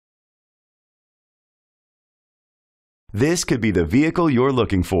This could be the vehicle you're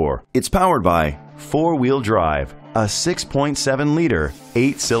looking for. It's powered by four-wheel drive, a 6.7-liter,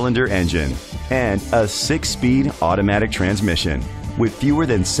 8-cylinder engine, and a 6-speed automatic transmission. With fewer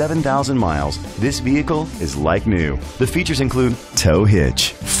than 7,000 miles, this vehicle is like new. The features include tow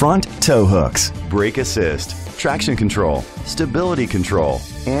hitch, front tow hooks, brake assist, traction control, stability control,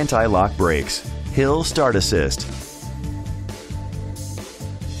 anti-lock brakes, hill start assist.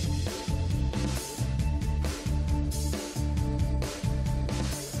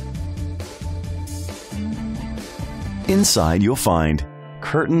 Inside you'll find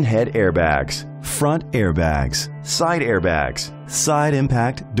curtain head airbags, front airbags, side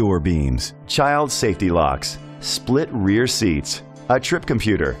impact door beams, child safety locks, split rear seats, a trip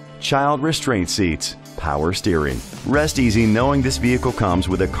computer, child restraint seats, power steering. Rest easy knowing this vehicle comes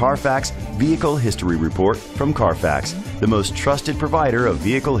with a Carfax Vehicle History Report from Carfax, the most trusted provider of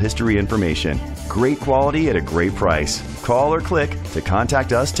vehicle history information. Great quality at a great price. Call or click to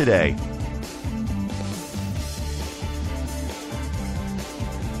contact us today.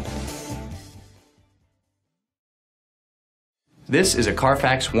 This is a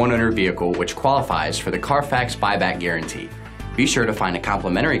Carfax one-owner vehicle which qualifies for the Carfax buyback guarantee. Be sure to find a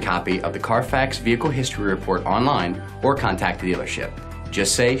complimentary copy of the Carfax Vehicle History Report online or contact the dealership.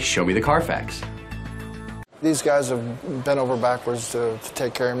 Just say, "Show me the Carfax." These guys have bent over backwards to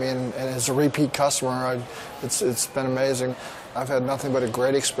take care of me, and as a repeat customer, it's been amazing. I've had nothing but a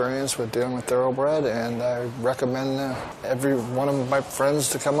great experience with dealing with Thoroughbred, and I recommend every one of my friends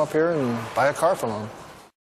to come up here and buy a car from them.